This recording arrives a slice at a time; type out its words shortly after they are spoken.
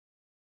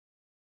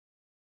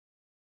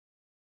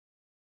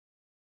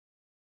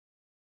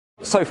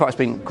So far it's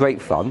been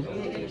great fun,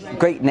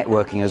 great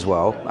networking as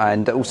well,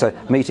 and also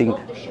meeting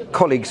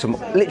colleagues from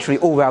literally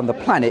all around the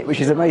planet, which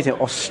is amazing.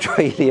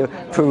 Australia,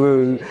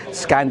 Peru,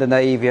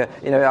 Scandinavia,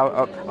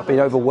 I've been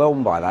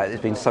overwhelmed by that.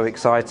 It's been so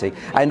exciting.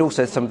 And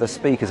also some of the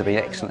speakers have been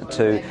excellent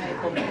too.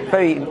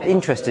 Very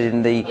interested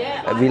in the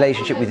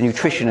relationship with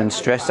nutrition and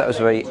stress. That was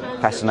very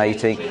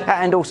fascinating.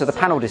 And also the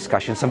panel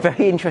discussion. Some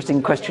very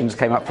interesting questions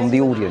came up from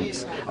the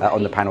audience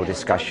on the panel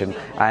discussion.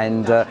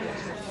 And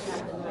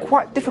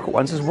quite difficult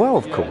ones as well,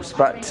 of course,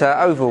 but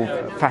overall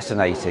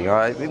fascinating.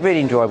 Really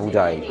enjoyable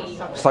day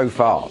so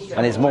far,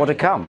 and there's more to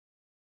come.